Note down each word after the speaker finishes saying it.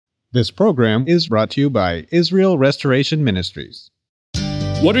This program is brought to you by Israel Restoration Ministries.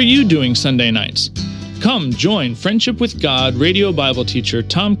 What are you doing Sunday nights? Come join Friendship with God radio Bible teacher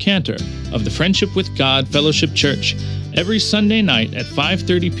Tom Cantor of the Friendship with God Fellowship Church every Sunday night at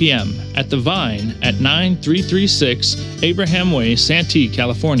 5:30 p.m. at The Vine at 9336 Abraham Way, Santee,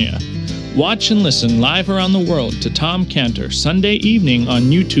 California. Watch and listen live around the world to Tom Cantor Sunday evening on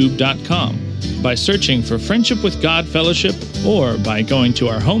YouTube.com by searching for Friendship with God Fellowship or by going to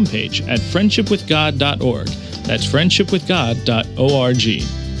our homepage at friendshipwithgod.org. That's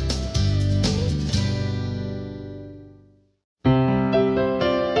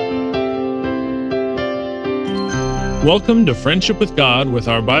Welcome to Friendship with God with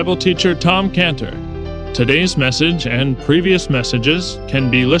our Bible teacher, Tom Cantor. Today's message and previous messages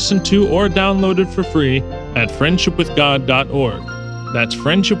can be listened to or downloaded for free at friendshipwithgod.org. That's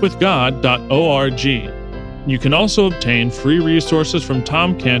friendshipwithgod.org. You can also obtain free resources from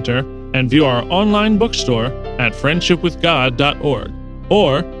Tom Cantor and view our online bookstore at friendshipwithgod.org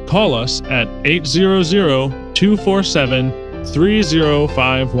or call us at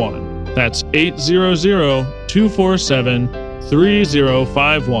 800-247-3051. That's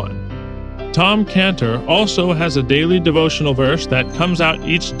 800-247-3051. Tom Cantor also has a daily devotional verse that comes out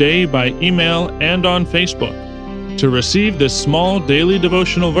each day by email and on Facebook. To receive this small daily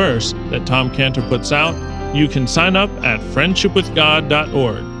devotional verse that Tom Cantor puts out, you can sign up at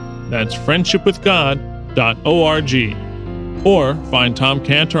friendshipwithgod.org. That's friendshipwithgod.org. Or find Tom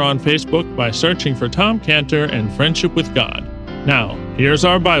Cantor on Facebook by searching for Tom Cantor and Friendship with God. Now, here's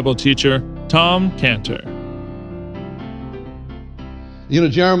our Bible teacher, Tom Cantor. You know,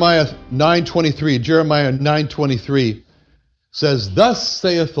 Jeremiah 9:23 says, "Thus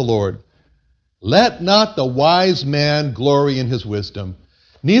saith the Lord, let not the wise man glory in his wisdom,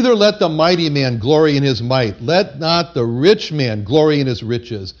 neither let the mighty man glory in his might. Let not the rich man glory in his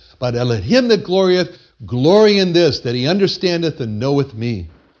riches, but let him that glorieth glory in this, that he understandeth and knoweth me."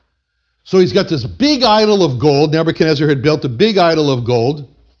 So he's got this big idol of gold. Nebuchadnezzar had built a big idol of gold,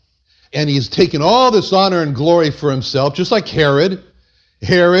 and he's taken all this honor and glory for himself, just like Herod.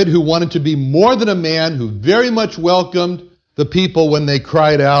 Herod, who wanted to be more than a man, who very much welcomed the people when they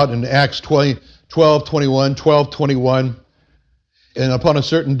cried out in Acts 12:21. And upon a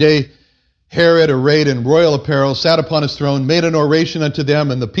certain day, Herod, arrayed in royal apparel, sat upon his throne, made an oration unto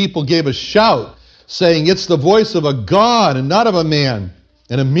them, and the people gave a shout, saying, "It's the voice of a God and not of a man."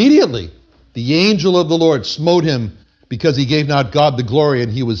 And immediately the angel of the Lord smote him, because he gave not God the glory,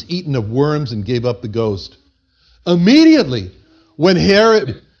 and he was eaten of worms and gave up the ghost. Immediately, when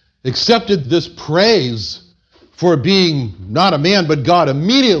Herod accepted this praise for being not a man but God,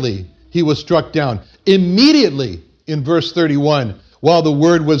 immediately he was struck down. Immediately, in verse 31, while the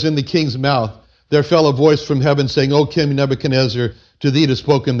word was in the king's mouth, there fell a voice from heaven saying, "O King Nebuchadnezzar, to thee it is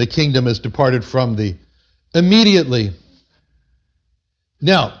spoken, the kingdom is departed from thee." Immediately.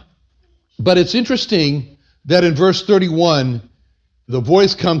 Now, but it's interesting that in verse 31, the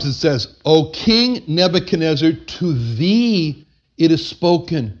voice comes and says, "O King Nebuchadnezzar, to thee it is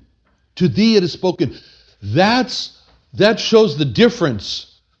spoken." To thee it is spoken. That shows the difference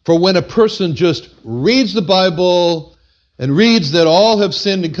for when a person just reads the Bible and reads that all have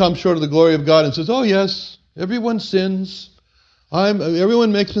sinned and come short of the glory of God and says, "Oh yes, everyone sins.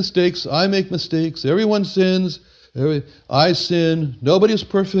 Everyone makes mistakes. I make mistakes. Everyone sins. I sin. Nobody is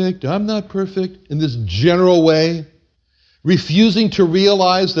perfect. I'm not perfect." In this general way, refusing to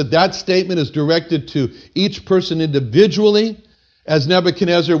realize that that statement is directed to each person individually, as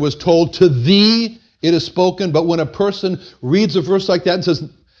Nebuchadnezzar was told, "To thee it is spoken." But when a person reads a verse like that and says,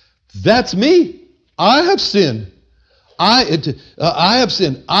 "That's me. I have sinned. I have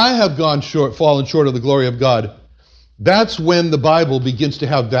sinned. I have fallen short of the glory of God." That's when the Bible begins to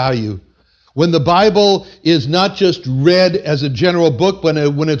have value. When the Bible is not just read as a general book,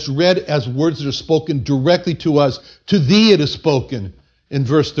 but when it's read as words that are spoken directly to us. "To thee it is spoken," in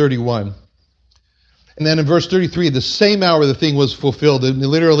verse 31. And then in verse 33, the same hour the thing was fulfilled. It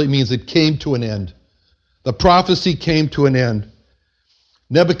literally means it came to an end. The prophecy came to an end.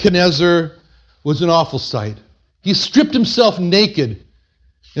 Nebuchadnezzar was an awful sight. He stripped himself naked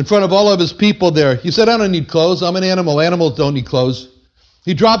in front of all of his people there. He said, "I don't need clothes. I'm an animal. Animals don't need clothes."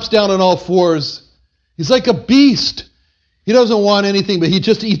 He drops down on all fours. He's like a beast. He doesn't want anything, but he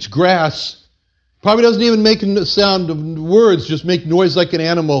just eats grass. Probably doesn't even make a sound of words, just make noise like an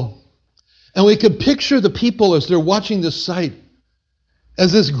animal. And we can picture the people as they're watching this sight,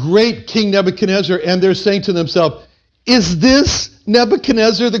 as this great King Nebuchadnezzar, and they're saying to themselves, "Is this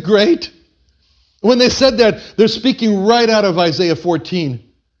Nebuchadnezzar the Great?" When they said that, they're speaking right out of Isaiah 14.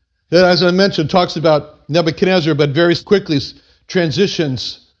 That, as I mentioned, talks about Nebuchadnezzar, but very quickly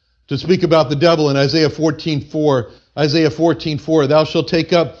transitions to speak about the devil in Isaiah 14:4. Isaiah 14:4, thou shalt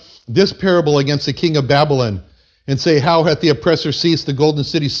take up this parable against the king of Babylon and say, how hath the oppressor ceased, the golden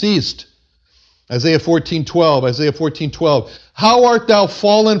city ceased? Isaiah 14:12, Isaiah 14:12. How art thou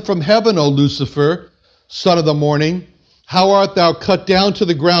fallen from heaven, O Lucifer, son of the morning? How art thou cut down to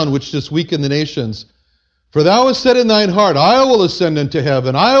the ground, which dost weaken the nations? For thou hast said in thine heart, I will ascend into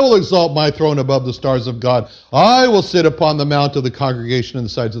heaven. I will exalt my throne above the stars of God. I will sit upon the mount of the congregation in the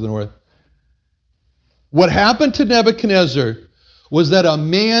sides of the north. What happened to Nebuchadnezzar was that a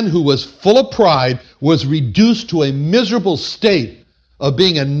man who was full of pride was reduced to a miserable state of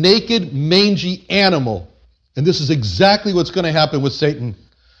being a naked, mangy animal. And this is exactly what's going to happen with Satan.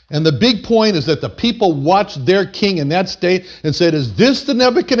 And the big point is that the people watched their king in that state and said, is this the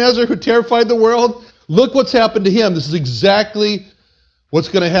Nebuchadnezzar who terrified the world? Look what's happened to him. This is exactly what's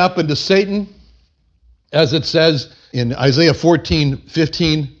going to happen to Satan. As it says in Isaiah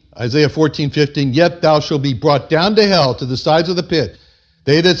 14:15, Isaiah 14:15, yet thou shalt be brought down to hell, to the sides of the pit.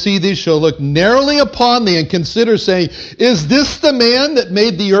 They that see thee shall look narrowly upon thee and consider, saying, is this the man that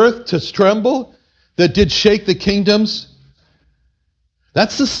made the earth to tremble, that did shake the kingdoms?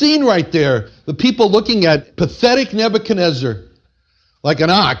 That's the scene right there. The people looking at pathetic Nebuchadnezzar like an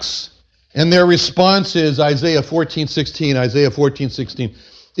ox. And their response is Isaiah 14:16, Isaiah 14:16.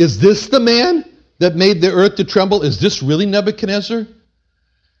 Is this the man that made the earth to tremble? Is this really Nebuchadnezzar?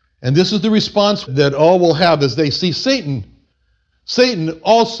 And this is the response that all will have as they see Satan. Satan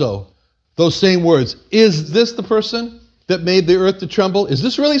also, those same words. Is this the person that made the earth to tremble? Is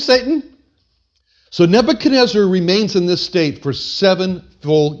this really Satan? So Nebuchadnezzar remains in this state for 7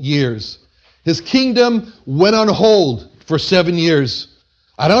 full years. His kingdom went on hold for 7 years.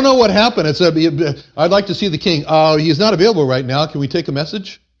 I don't know what happened. I'd like to see the king. He's not available right now. Can we take a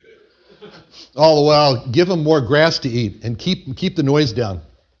message? All the while, give him more grass to eat and keep the noise down.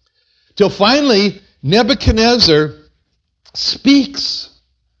 Till finally, Nebuchadnezzar speaks.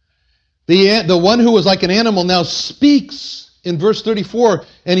 The one who was like an animal now speaks in verse 34,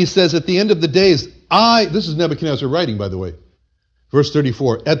 and he says, at the end of the days, this is Nebuchadnezzar writing, by the way. Verse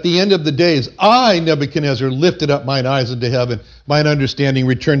 34, at the end of the days, I, Nebuchadnezzar, lifted up mine eyes unto heaven. Mine understanding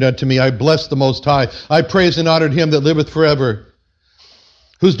returned unto me. I blessed the Most High. I praised and honored him that liveth forever,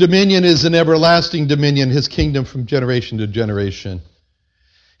 whose dominion is an everlasting dominion, his kingdom from generation to generation.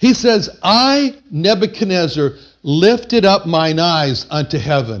 He says, I, Nebuchadnezzar, lifted up mine eyes unto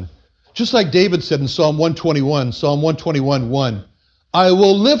heaven. Just like David said in Psalm 121, Psalm 121:1. I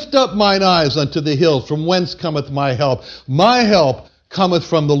will lift up mine eyes unto the hills, from whence cometh my help. My help cometh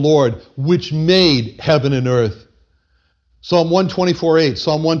from the Lord, which made heaven and earth. Psalm 124:8,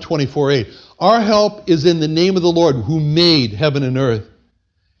 Psalm 124:8. Our help is in the name of the Lord, who made heaven and earth.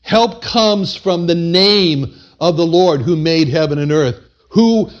 Help comes from the name of the Lord, who made heaven and earth.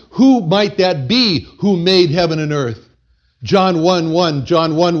 Who might that be who made heaven and earth? John 1:1,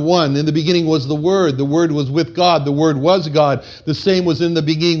 John 1:1, in the beginning was the Word was with God, the Word was God, the same was in the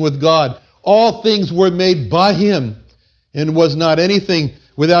beginning with God. All things were made by Him, and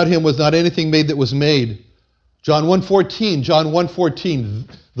without Him was not anything made that was made. John 1:14,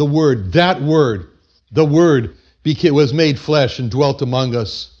 the Word, the Word was made flesh and dwelt among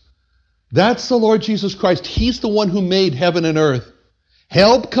us. That's the Lord Jesus Christ. He's the one who made heaven and earth.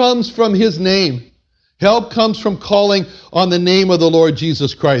 Help comes from His name. Help comes from calling on the name of the Lord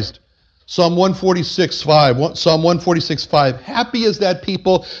Jesus Christ. Psalm 146:5. Happy is that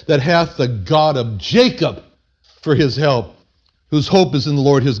people that hath the God of Jacob for his help, whose hope is in the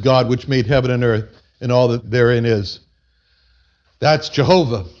Lord his God, which made heaven and earth and all that therein is. That's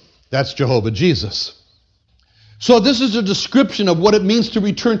Jehovah. That's Jehovah Jesus. So this is a description of what it means to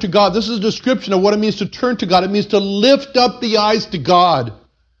return to God. This is a description of what it means to turn to God. It means to lift up the eyes to God.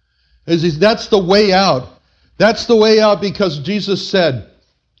 That's the way out. That's the way out, because Jesus said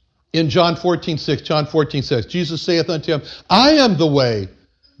in John 14:6, Jesus saith unto him, I am the way,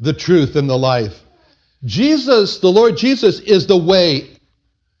 the truth, and the life. Jesus, the Lord Jesus, is the way.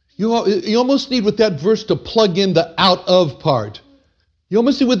 You almost need with that verse to plug in the out of part. You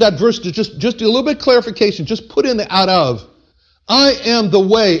almost need with that verse to just do a little bit of clarification. Just put in the out of. I am the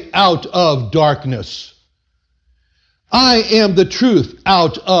way out of darkness. I am the truth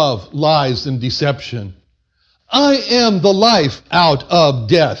out of lies and deception. I am the life out of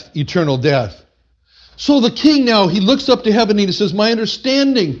death, eternal death. So the king now, he looks up to heaven and he says, my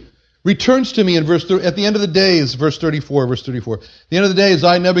understanding returns to me at the end of the days, verse 34. The end of the days,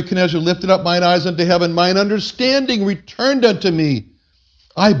 I, Nebuchadnezzar, lifted up mine eyes unto heaven. Mine understanding returned unto me.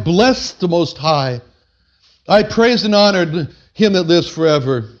 I blessed the Most High. I praised and honored him that lives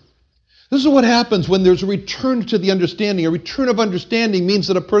forever. This is what happens when there's a return to the understanding. A return of understanding means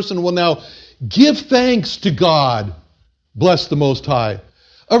that a person will now give thanks to God. Bless the Most High.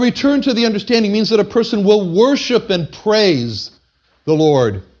 A return to the understanding means that a person will worship and praise the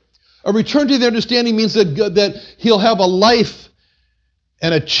Lord. A return to the understanding means that he'll have a life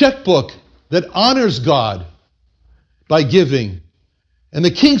and a checkbook that honors God by giving. And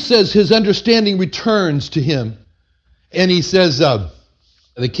the king says his understanding returns to him. And he says,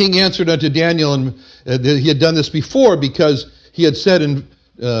 the king answered unto Daniel, and he had done this before because he had said in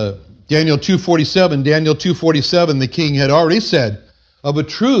Daniel 2:47, the king had already said, of a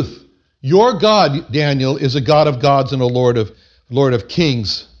truth, your God, Daniel, is a God of gods and a Lord of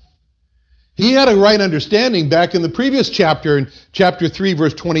kings. He had a right understanding back in the previous chapter, in chapter 3,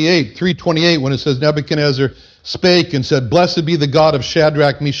 verse 3:28, when it says, Nebuchadnezzar spake and said, blessed be the God of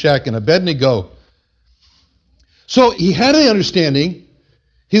Shadrach, Meshach, and Abednego. So he had an understanding.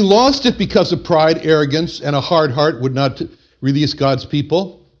 He lost it because of pride, arrogance, and a hard heart would not release God's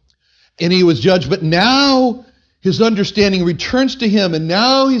people. And he was judged. But now his understanding returns to him, and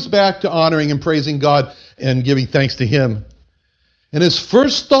now he's back to honoring and praising God and giving thanks to him. And his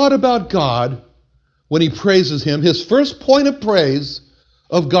first thought about God, when he praises him, his first point of praise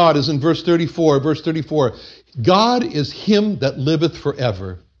of God is in verse 34. Verse 34, God is him that liveth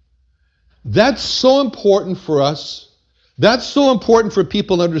forever. That's so important for us. That's so important for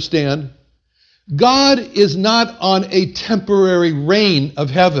people to understand. God is not on a temporary reign of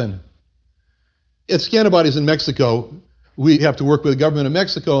heaven. At Scantibodies in Mexico, we have to work with the government of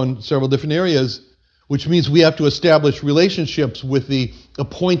Mexico in several different areas, which means we have to establish relationships with the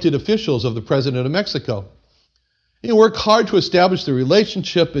appointed officials of the President of Mexico. You work hard to establish the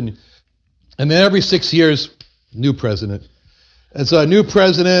relationship, and then every 6 years, new president. And so a new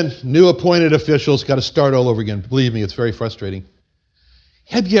president, new appointed officials, got to start all over again. Believe me, it's very frustrating.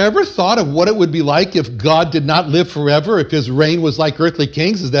 Have you ever thought of what it would be like if God did not live forever, if his reign was like earthly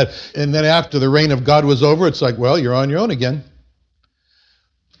kings? And then after the reign of God was over, it's like, well, you're on your own again.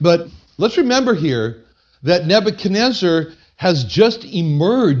 But let's remember here that Nebuchadnezzar has just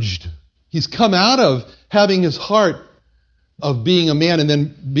emerged. He's come out of having his heart of being a man and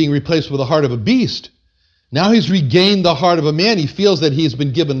then being replaced with a heart of a beast. Now he's regained the heart of a man. He feels that he's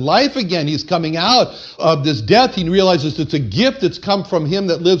been given life again. He's coming out of this death. He realizes it's a gift that's come from him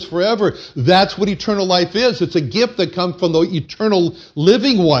that lives forever. That's what eternal life is. It's a gift that comes from the eternal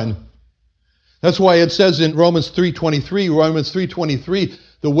living one. That's why it says in Romans 3:23,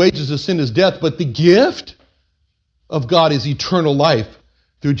 the wages of sin is death, but the gift of God is eternal life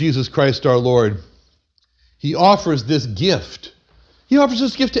through Jesus Christ our Lord. He offers this gift. He offers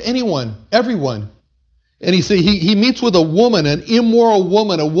this gift to anyone, everyone. And he meets with a woman, an immoral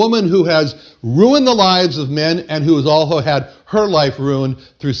woman, a woman who has ruined the lives of men and who has also had her life ruined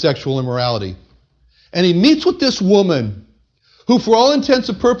through sexual immorality. And he meets with this woman who, for all intents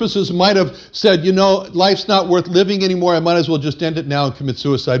and purposes, might have said, life's not worth living anymore. I might as well just end it now and commit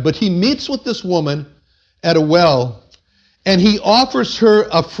suicide. But he meets with this woman at a well, and he offers her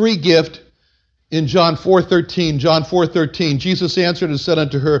a free gift in John 4:13. Jesus answered and said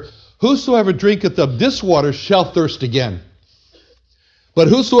unto her, whosoever drinketh of this water shall thirst again. But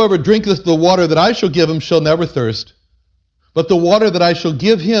whosoever drinketh the water that I shall give him shall never thirst. But the water that I shall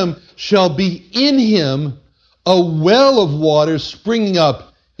give him shall be in him a well of water springing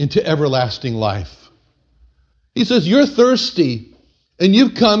up into everlasting life. He says, you're thirsty, and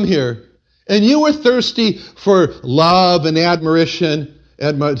you've come here, and you were thirsty for love and admiration,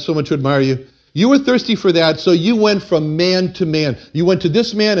 someone to admire you. You were thirsty for that, so you went from man to man. You went to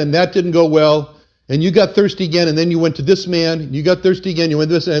this man, and that didn't go well. And you got thirsty again, and then you went to this man. And you got thirsty again. You went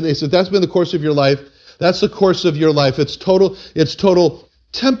to this, and they said, that's been the course of your life. That's the course of your life. It's total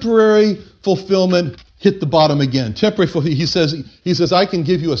temporary fulfillment. Hit the bottom again. Temporary fulfillment. He says, I can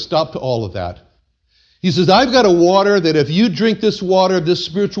give you a stop to all of that. He says, I've got a water that if you drink this water, this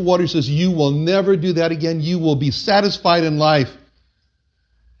spiritual water, he says, you will never do that again. You will be satisfied in life.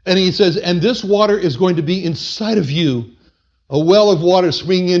 And he says, and this water is going to be inside of you, a well of water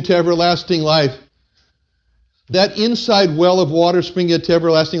springing into everlasting life. That inside well of water springing into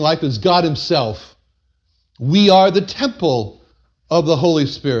everlasting life is God himself. We are the temple of the Holy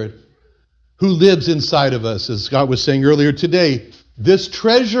Spirit who lives inside of us. As Scott was saying earlier today, this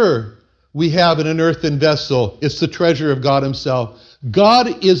treasure we have in an earthen vessel, it's the treasure of God himself.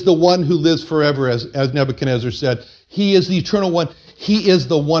 God is the one who lives forever, as Nebuchadnezzar said. He is the eternal one. He is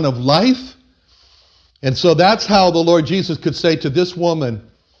the one of life. And so that's how the Lord Jesus could say to this woman,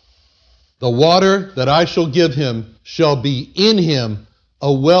 the water that I shall give him shall be in him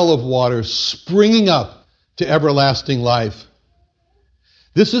a well of water springing up to everlasting life.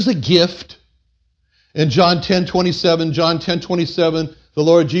 This is a gift. In John 10:27, the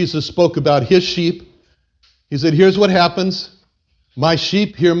Lord Jesus spoke about his sheep. He said, here's what happens. My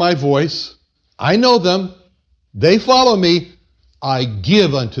sheep hear my voice. I know them. They follow me. I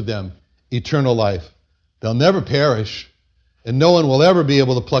give unto them eternal life. They'll never perish, and no one will ever be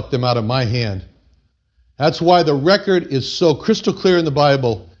able to pluck them out of my hand. That's why the record is so crystal clear in the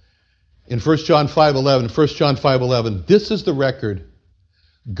Bible. In 1 John 5:11, this is the record.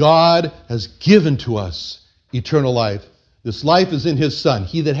 God has given to us eternal life. This life is in his Son.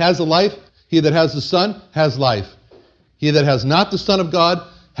 He that has a life, he that has the Son, has life. He that has not the Son of God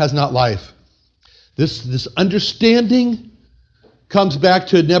has not life. This understanding comes back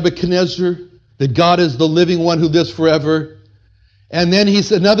to Nebuchadnezzar, that God is the living one who lives forever. And then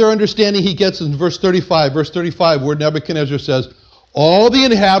another understanding he gets in verse 35. Verse 35, where Nebuchadnezzar says, all the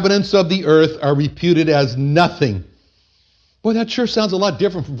inhabitants of the earth are reputed as nothing. Boy, that sure sounds a lot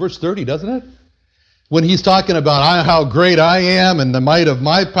different from verse 30, doesn't it? When he's talking about how great I am and the might of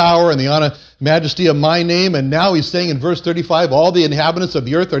my power and the honor, majesty of my name, and now he's saying in verse 35, all the inhabitants of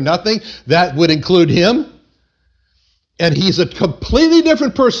the earth are nothing. That would include him. And he's a completely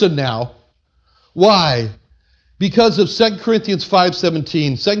different person now. Why? Because of 2 Corinthians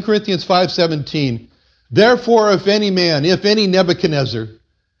 5:17. 2 Corinthians 5:17. Therefore, if any Nebuchadnezzar,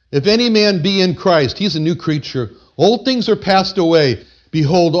 if any man be in Christ, he's a new creature. Old things are passed away.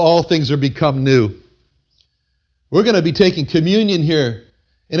 Behold, all things are become new. We're going to be taking communion here.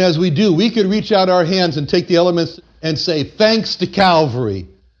 And as we do, we could reach out our hands and take the elements and say, thanks to Calvary,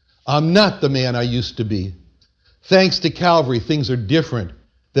 I'm not the man I used to be. Thanks to Calvary, things are different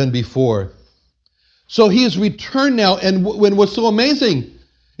than before. So he has returned now, and what's so amazing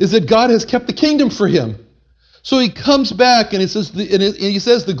is that God has kept the kingdom for him. So he comes back, and he says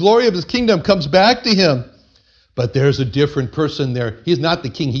the glory of his kingdom comes back to him. But there's a different person there. He's not the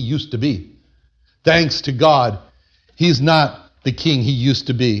king he used to be. Thanks to God, he's not the king he used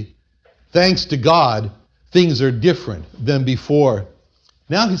to be. Thanks to God, things are different than before.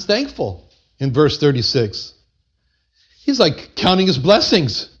 Now he's thankful in verse 36. He's like counting his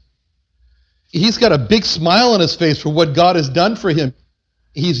blessings. He's got a big smile on his face for what God has done for him.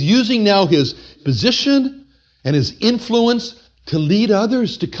 He's using now his position and his influence to lead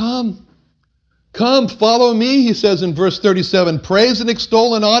others to come. Come, follow me, he says in verse 37. Praise and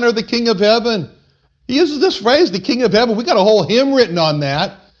extol and honor the King of heaven. He uses this phrase, the King of heaven. We've got a whole hymn written on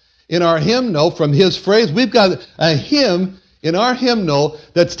that in our hymnal from his phrase. We've got a hymn in our hymnal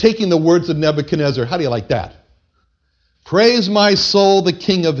that's taking the words of Nebuchadnezzar. How do you like that? Praise my soul, the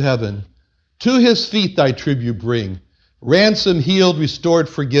King of heaven. To his feet thy tribute bring. Ransom healed, restored,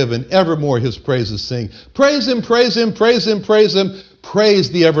 forgiven. Evermore his praises sing. Praise him, praise him, praise him, praise him.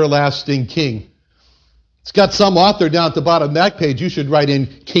 Praise the everlasting King. It's got some author down at the bottom of that page. You should write in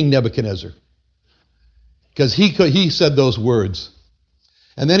King Nebuchadnezzar. Because he said those words.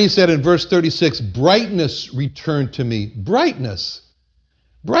 And then he said in verse 36, brightness returned to me. Brightness.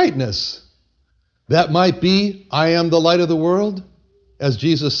 Brightness. That might be, I am the light of the world, as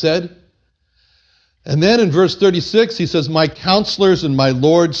Jesus said. And then in verse 36, he says, my counselors and my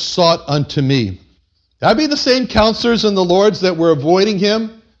lords sought unto me. That'd be the same counselors and the lords that were avoiding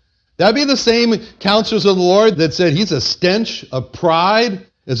him. That'd be the same counselors of the Lord that said he's a stench of pride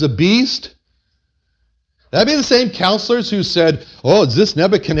as a beast. That'd be the same counselors who said, oh, is this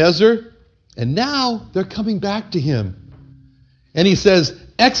Nebuchadnezzar? And now they're coming back to him. And he says,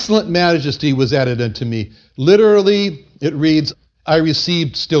 excellent majesty was added unto me. Literally, it reads, I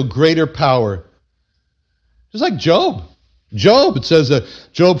received still greater power. Just like Job. Job, it says,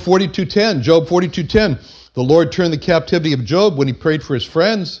 Job 42:10. Job 42:10. The Lord turned the captivity of Job when he prayed for his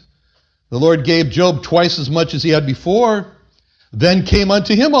friends. The Lord gave Job twice as much as he had before. Then came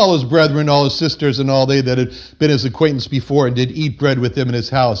unto him all his brethren, all his sisters, and all they that had been his acquaintance before, and did eat bread with him in his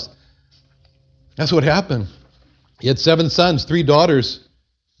house. That's what happened. He had 7 sons, 3 daughters,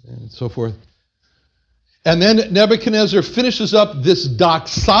 and so forth. And then Nebuchadnezzar finishes up this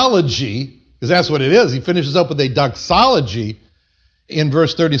doxology, because that's what it is. He finishes up with a doxology in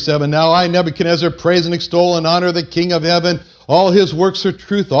verse 37. Now I, Nebuchadnezzar, praise and extol and honor the King of heaven. All his works are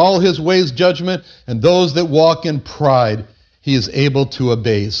truth, all his ways judgment, and those that walk in pride he is able to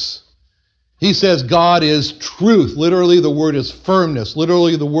abase. He says God is truth. Literally the word is firmness.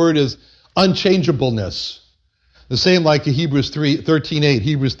 Literally the word is unchangeableness. The same like Hebrews 13:8.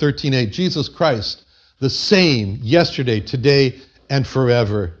 Hebrews 13:8. Jesus Christ, the same yesterday, today, and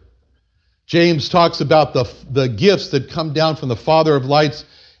forever. James talks about the gifts that come down from the Father of lights,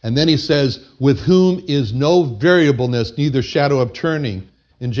 and then he says, with whom is no variableness, neither shadow of turning,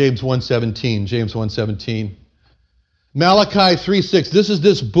 in James 1:17. James 1:17. Malachi 3:6. This is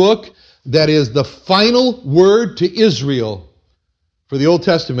this book that is the final word to Israel for the Old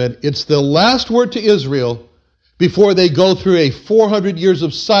Testament. It's the last word to Israel before they go through a 400 years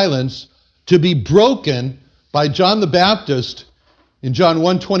of silence to be broken by John the Baptist in John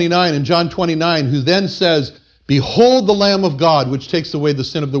 1:29 and John 29, who then says, "Behold the Lamb of God, which takes away the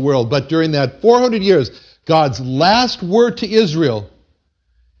sin of the world." But during that 400 years, God's last word to Israel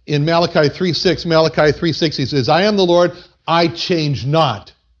in Malachi 3:6, he says, "I am the Lord, I change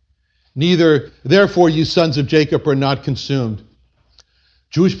not. Neither, therefore, you sons of Jacob are not consumed."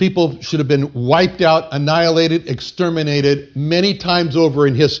 Jewish people should have been wiped out, annihilated, exterminated many times over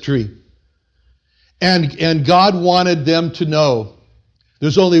in history. And God wanted them to know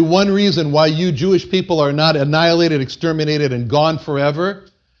there's only one reason why you Jewish people are not annihilated, exterminated, and gone forever,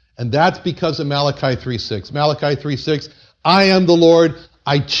 and that's because of Malachi 3:6. Malachi 3:6, "I am the Lord,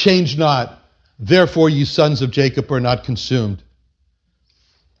 I change not. Therefore, you sons of Jacob are not consumed."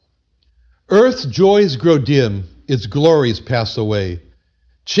 Earth's joys grow dim, its glories pass away.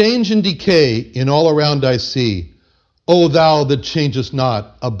 Change and decay in all around I see. O thou that changest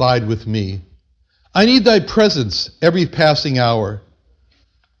not, abide with me. I need thy presence every passing hour.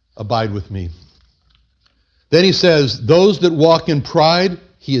 Abide with me. Then he says, those that walk in pride,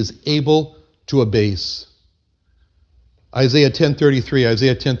 he is able to abase. Isaiah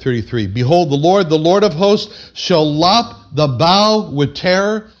 10:33. Behold, the Lord of hosts, shall lop the bough with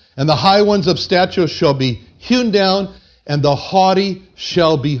terror, and the high ones of stature shall be hewn down, and the haughty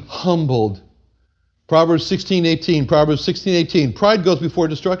shall be humbled. Proverbs 16:18. Pride goes before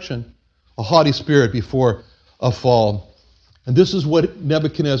destruction, a haughty spirit before a fall. And this is what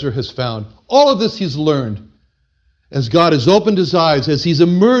Nebuchadnezzar has found. All of this he's learned as God has opened his eyes, as he's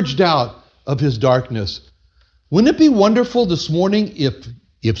emerged out of his darkness. Wouldn't it be wonderful this morning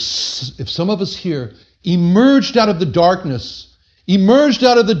if some of us here emerged out of the darkness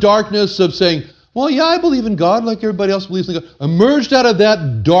of saying, well, yeah, I believe in God like everybody else believes in God. Emerged out of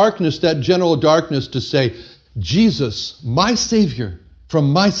that darkness, that general darkness, to say, Jesus, my Savior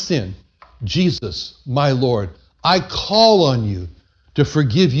from my sin, Jesus, my Lord, I call on you to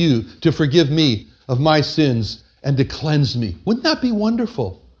forgive me of my sins and to cleanse me. Wouldn't that be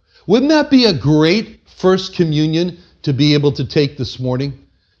wonderful? Wouldn't that be a great first communion to be able to take this morning?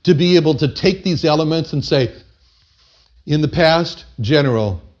 To be able to take these elements and say, in the past,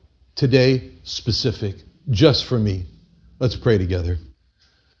 general, today, specific, just for me. Let's pray together.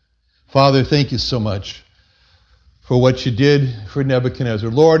 Father, thank you so much for what you did for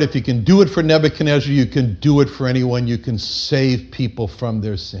Nebuchadnezzar. Lord, if you can do it for Nebuchadnezzar, you can do it for anyone. You can save people from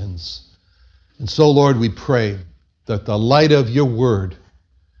their sins. And so, Lord, we pray that the light of your word,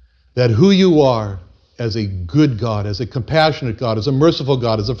 that who you are as a good God, as a compassionate God, as a merciful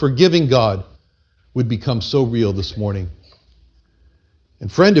God, as a forgiving God, would become so real this morning.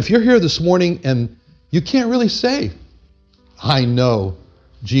 And friend, if you're here this morning and you can't really say, I know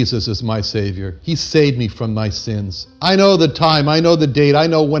Jesus is my Savior. He saved me from my sins. I know the time, I know the date, I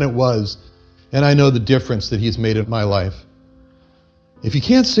know when it was, and I know the difference that he's made in my life. If you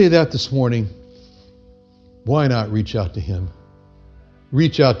can't say that this morning, why not reach out to him?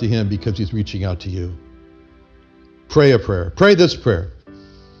 Reach out to him because he's reaching out to you. Pray a prayer. Pray this prayer.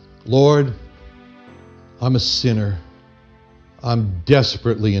 Lord, I'm a sinner. I'm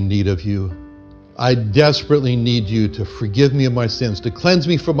desperately in need of you. I desperately need you to forgive me of my sins, to cleanse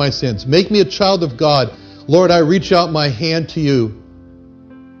me from my sins. Make me a child of God. Lord, I reach out my hand to you.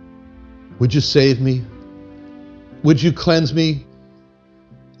 Would you save me? Would you cleanse me?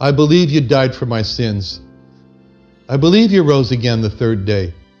 I believe you died for my sins. I believe you rose again the third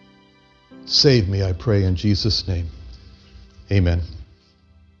day. Save me, I pray, in Jesus' name. Amen.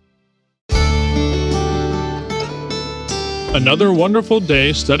 Another wonderful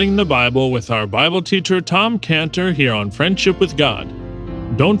day studying the Bible with our Bible teacher Tom Cantor here on Friendship with God.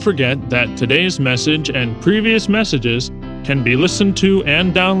 Don't forget that today's message and previous messages can be listened to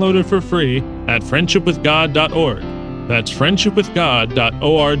and downloaded for free at friendshipwithgod.org. That's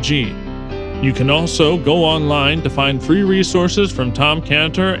friendshipwithgod.org. You can also go online to find free resources from Tom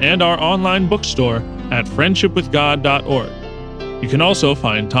Cantor and our online bookstore at friendshipwithgod.org. You can also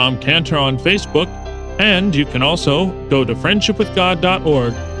find Tom Cantor on Facebook, and you can also go to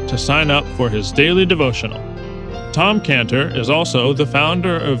friendshipwithgod.org to sign up for his daily devotional. Tom Cantor is also the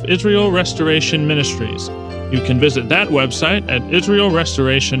founder of Israel Restoration Ministries. You can visit that website at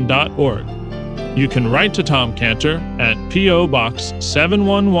israelrestoration.org. You can write to Tom Cantor at P.O. Box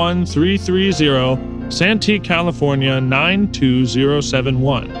 711330, Santee, California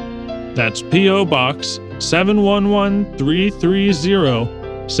 92071. That's P.O. Box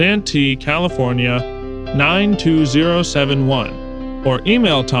 711330, Santee, California 92071 or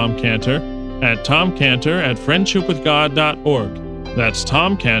email Tom Cantor at tomcantor@friendshipwithgod.org. That's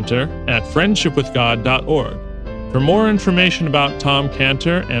tomcantor@friendshipwithgod.org. For more information about Tom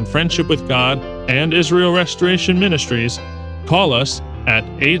Cantor and Friendship with God and Israel Restoration Ministries, call us at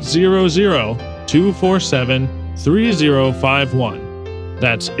 800-247-3051.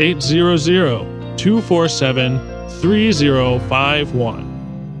 That's 800-247-3051.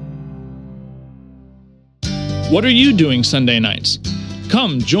 What are you doing Sunday nights?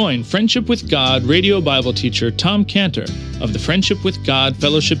 Come join Friendship with God radio Bible teacher Tom Cantor of the Friendship with God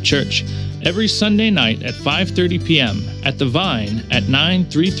Fellowship Church every Sunday night at 5:30 p.m. at The Vine at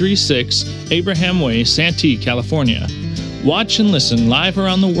 9336 Abraham Way, Santee, California. Watch and listen live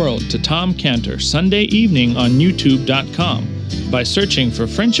around the world to Tom Cantor Sunday evening on YouTube.com by searching for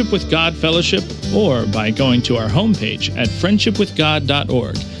Friendship with God Fellowship or by going to our homepage at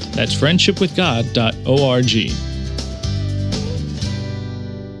friendshipwithgod.org. That's friendshipwithgod.org.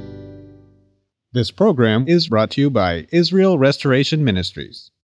 This program is brought to you by Israel Restoration Ministries.